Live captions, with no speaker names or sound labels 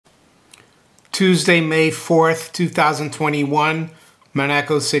Tuesday, May 4th, 2021,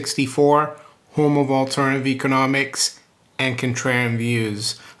 Monaco 64, home of alternative economics and contrarian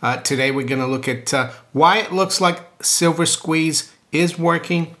views. Today we're going to look at why it looks like silver squeeze is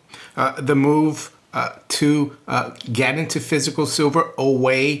working, the move to get into physical silver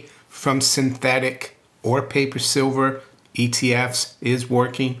away from synthetic or paper silver ETFs is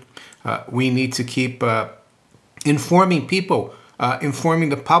working. We need to keep informing people, informing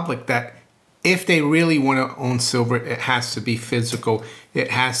the public that if they really want to own silver, it has to be physical. It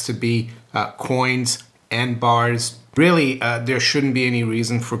has to be coins and bars. Really, there shouldn't be any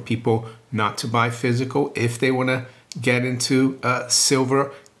reason for people not to buy physical if they want to get into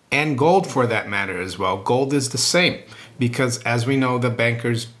silver and gold for that matter as well. Gold is the same because, as we know, the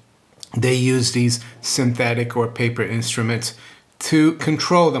bankers, they use these synthetic or paper instruments to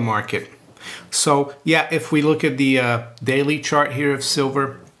control the market. So yeah, if we look at the daily chart here of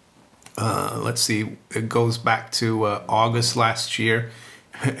silver, let's see, it goes back to August last year.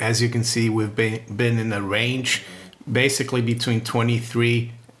 As you can see, we've been in a range basically between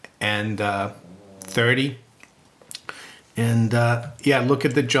 23 and 30. And yeah, look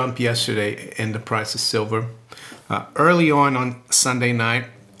at the jump yesterday in the price of silver. Early on Sunday night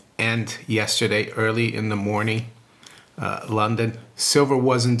and yesterday early in the morning, London, silver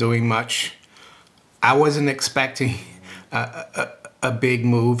wasn't doing much. I wasn't expecting a big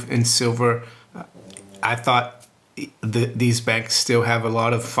move in silver. I thought these banks still have a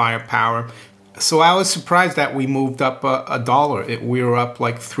lot of firepower. So I was surprised that we moved up a dollar. We were up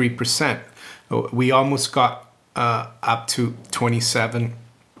like 3%. We almost got up to 27.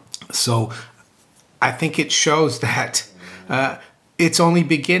 So I think it shows that it's only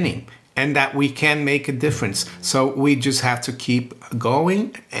beginning and that we can make a difference. So we just have to keep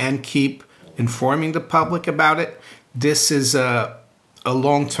going and keep informing the public about it. This is a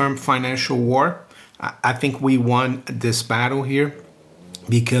long-term financial war. I think we won this battle here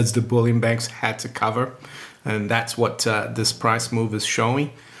because the bullion banks had to cover, and that's what this price move is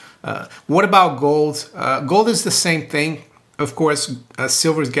showing. What about gold? Gold is the same thing. Of course,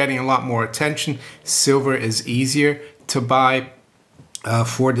 silver is getting a lot more attention. Silver is easier to buy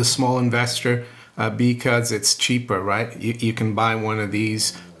for the small investor because it's cheaper, right? You can buy one of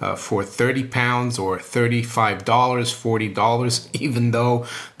these for 30 pounds or $35, $40, even though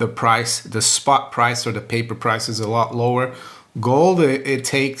the price, the spot price or the paper price is a lot lower. Gold, it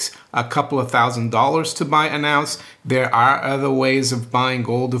takes a couple of $1,000s to buy an ounce. There are other ways of buying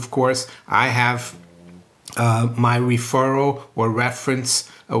gold, of course. I have my referral or reference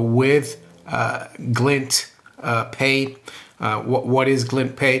with GlintPay. What is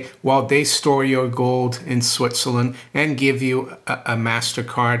GlintPay? Well, they store your gold in Switzerland and give you a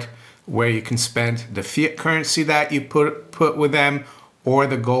MasterCard where you can spend the fiat currency that you put with them or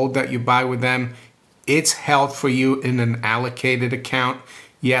the gold that you buy with them. It's held for you in an allocated account.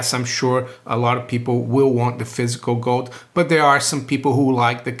 Yes, I'm sure a lot of people will want the physical gold, but there are some people who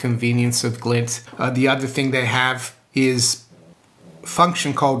like the convenience of Glint. The other thing they have is a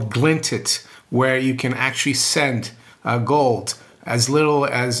function called Glinted, where you can actually send gold as little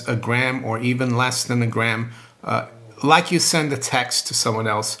as a gram or even less than a gram, like you send a text to someone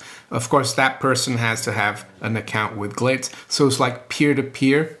else. Of course, that person has to have an account with Glint, so it's like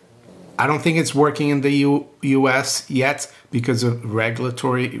peer-to-peer. I don't think it's working in the US yet because of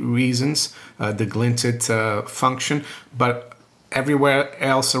regulatory reasons, the Glinted function, but everywhere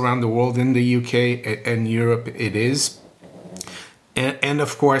else around the world, in the UK and Europe, it is. And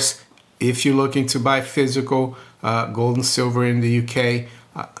of course, if you're looking to buy physical gold and silver in the UK,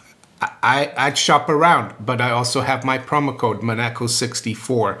 I'd shop around, but I also have my promo code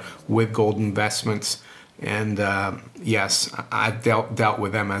Monaco64 with gold investments. And yes, I've dealt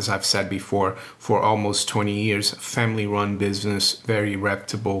with them, as I've said before, for almost 20 years. Family-run business, very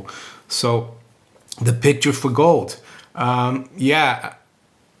reputable. So the picture for gold, yeah,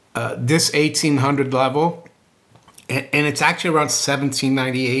 this 1800 level, and it's actually around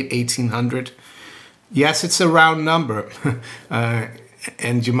 1798, 1800. Yes, it's a round number.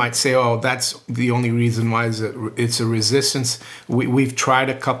 And you might say, oh, that's the only reason why it's a resistance. We've tried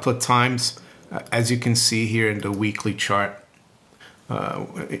a couple of times. As you can see here in the weekly chart,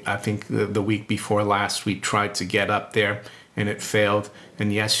 I think the week before last, we tried to get up there and it failed.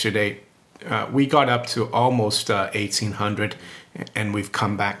 And yesterday, we got up to almost 1800 and we've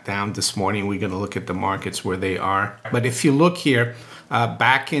come back down this morning. We're going to look at the markets where they are. But if you look here,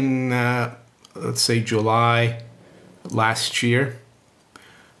 back in, let's say, July last year,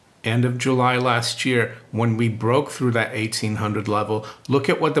 end of July last year, when we broke through that 1800 level, look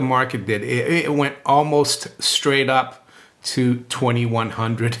at what the market did. It went almost straight up to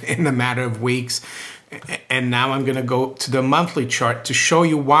 2100 in a matter of weeks. And now I'm going to go to the monthly chart to show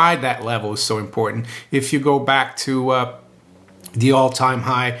you why that level is so important. If you go back to the all-time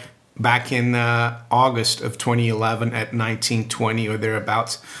high back in August of 2011 at 1920 or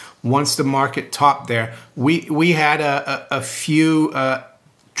thereabouts, once the market topped there, we had a few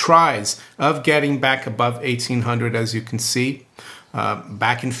tries of getting back above 1800, as you can see.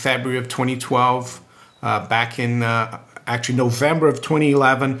 Back in February of 2012, back in actually November of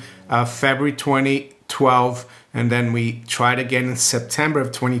 2011, February 2012, and then we tried again in September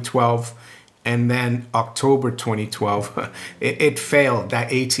of 2012, and then October 2012. It failed,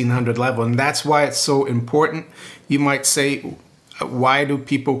 that 1800 level, and that's why it's so important. You might say, why do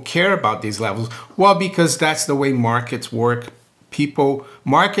people care about these levels? Well, because that's the way markets work.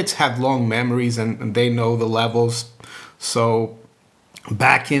 Markets have long memories, and they know the levels. So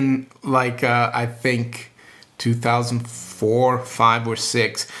back in like I think 2004, 5 or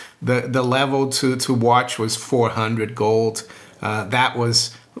 6, the level to watch was 400 gold. That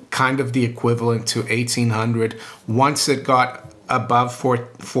was kind of the equivalent to 1800. Once it got above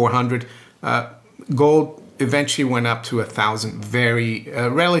 400, gold eventually went up to 1,000 very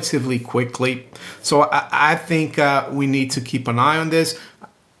relatively quickly. So I think we need to keep an eye on this.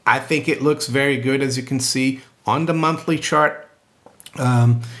 I think it looks very good, as you can see on the monthly chart.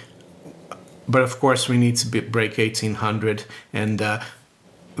 But of course, we need to break 1800, and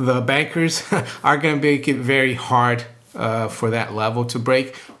the bankers are going to make it very hard for that level to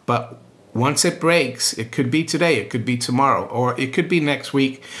break. But once it breaks, it could be today, it could be tomorrow, or it could be next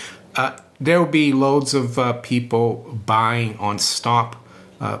week. There will be loads of people buying on stop,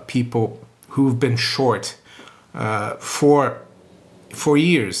 people who've been short for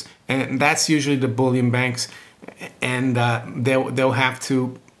years, and that's usually the bullion banks, and they'll have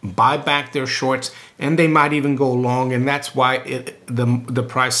to buy back their shorts, and they might even go long, and that's why the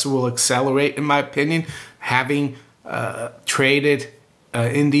price will accelerate, in my opinion. Having traded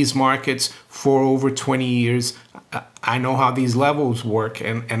in these markets for over 20 years, I know how these levels work,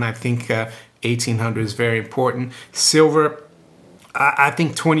 and I think 1800 is very important. Silver, I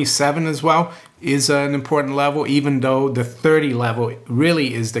think 27 as well is an important level, even though the 30 level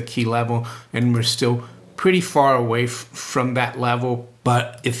really is the key level, and we're still pretty far away from that level.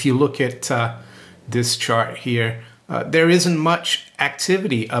 But if you look at this chart here, there isn't much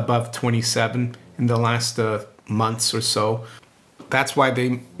activity above 27 in the last months or so. That's why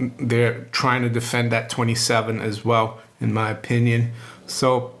they're trying to defend that 27 as well, in my opinion.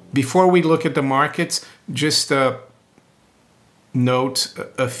 So before we look at the markets, just note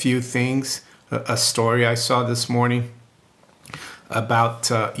a few things. A story I saw this morning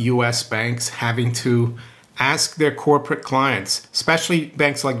about US banks having to ask their corporate clients, especially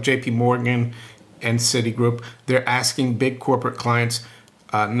banks like JP Morgan and Citigroup, they're asking big corporate clients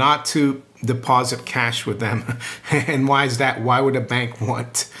not to deposit cash with them. And why is that? Why would a bank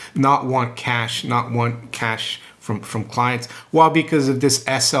not want cash from clients? Well, because of this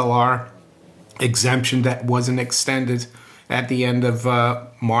SLR exemption that wasn't extended at the end of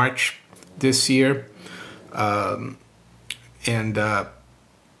March this year.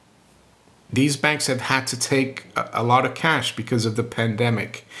 These banks have had to take a lot of cash because of the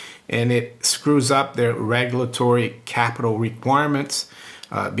pandemic, and it screws up their regulatory capital requirements.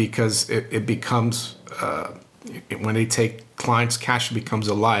 Because it becomes, when they take clients' cash, it becomes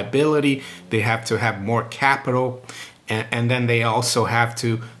a liability. They have to have more capital, and then they also have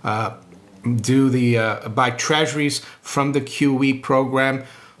to buy treasuries from the QE program.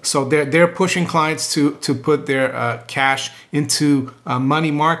 So they're pushing clients to put their cash into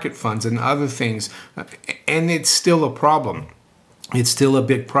money market funds and other things, and it's still a problem. It's still a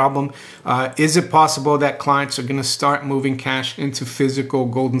big problem. Is it possible that clients are going to start moving cash into physical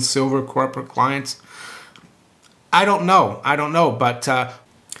gold and silver corporate clients? I don't know, but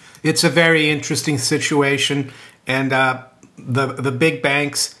it's a very interesting situation, and the big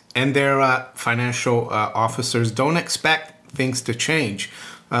banks and their financial officers don't expect things to change.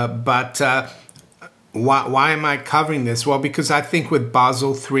 But why am I covering this? Well, because I think with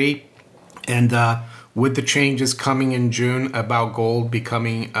Basel III and with the changes coming in June about gold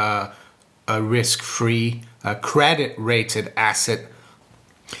becoming a risk-free, credit-rated asset,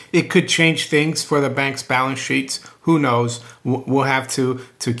 it could change things for the bank's balance sheets. Who knows? We'll have to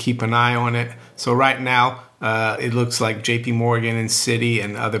keep an eye on it. So right now, it looks like JP Morgan and Citi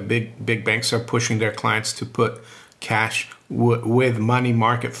and other big banks are pushing their clients to put cash with money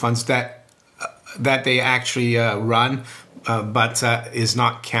market funds that they actually run, but is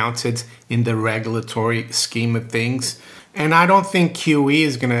not counted in the regulatory scheme of things. And I don't think QE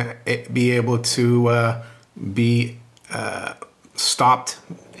is going to be able to be stopped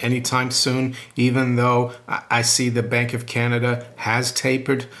anytime soon, even though I see the Bank of Canada has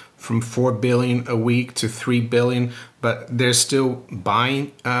tapered from 4 billion a week to 3 billion, but they're still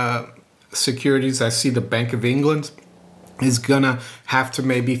buying securities. I see the Bank of England is gonna have to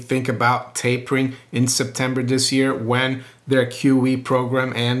maybe think about tapering in September this year when their QE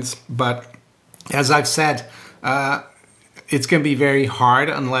program ends. But as I've said, it's gonna be very hard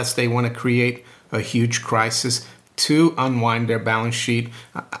unless they want to create a huge crisis to unwind their balance sheet.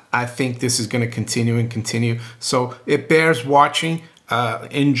 I think this is going to continue and continue. So it bears watching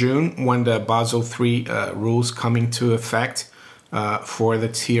in June when the Basel III rules come into effect for the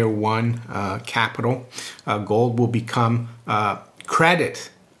Tier 1 capital. Gold will become credit.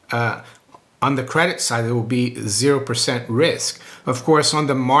 On the credit side, there will be 0% risk. Of course, on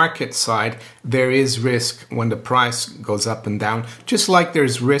the market side, there is risk when the price goes up and down, just like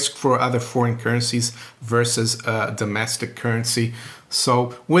there's risk for other foreign currencies versus domestic currency.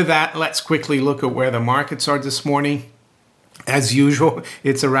 So with that, let's quickly look at where the markets are this morning. As usual,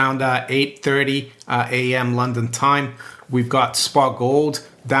 it's around 8:30 a.m. London time. We've got spot gold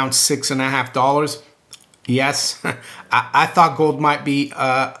down $6.50. Yes, I thought gold might be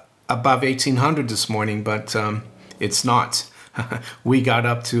above 1800 this morning, but it's not. We got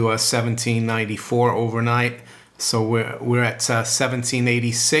up to 1794 overnight, so we're at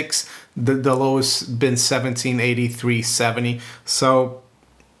 1786. The lowest been 1783.70. So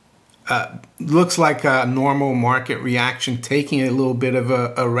looks like a normal market reaction, taking a little bit of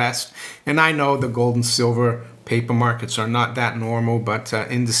a rest. And I know the gold and silver paper markets are not that normal, but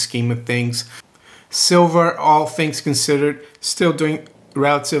in the scheme of things, silver, all things considered, still doing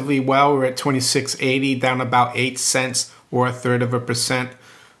relatively well. We're at 26.80, down about 8 cents or 1/3%.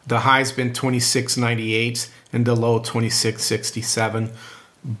 The high's been 26.98 and the low 26.67.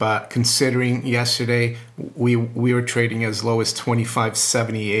 But considering yesterday we were trading as low as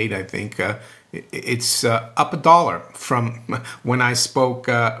 25.78, I think it's up $1 from when I spoke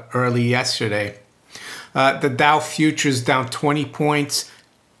early yesterday. The Dow futures down 20 points.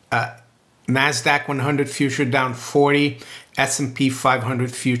 NASDAQ 100 future down 40. S&P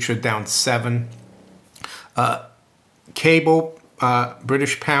 500 future down 7. Cable,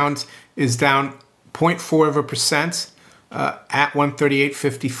 British pound, is down 0.4% at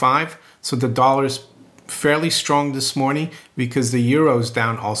 138.55. So the dollar's fairly strong this morning because the euro's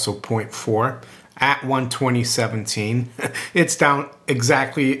down also 0.4 at 120.17. It's down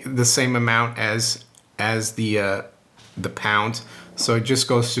exactly the same amount as the pound. So it just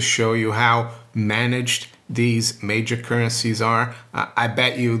goes to show you how managed these major currencies are. I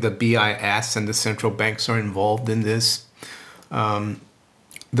bet you the BIS and the central banks are involved in this. The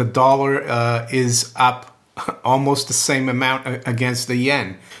dollar is up almost the same amount against the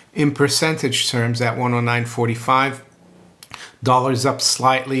yen. In percentage terms, at 109.45. Dollar's up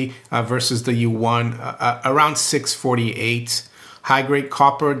slightly versus the yuan, around 6.48. High-grade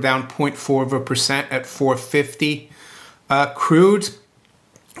copper down 0.4% at 4.50. Crude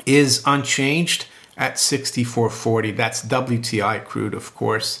is unchanged at 64.40. That's WTI crude, of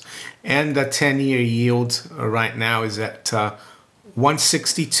course. And the 10-year yield right now is at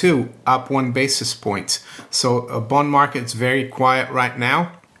 162, up 1 basis point. So a bond market's very quiet right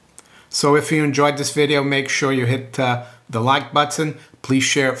now. So if you enjoyed this video, make sure you hit the like button. Please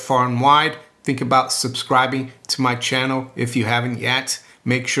share it far and wide. Think about subscribing to my channel if you haven't yet.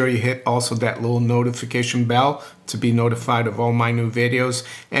 Make sure you hit also that little notification bell to be notified of all my new videos.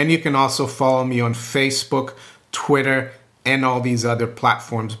 And you can also follow me on Facebook, Twitter, and all these other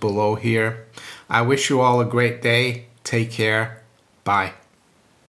platforms below here. I wish you all a great day. Take care. Bye.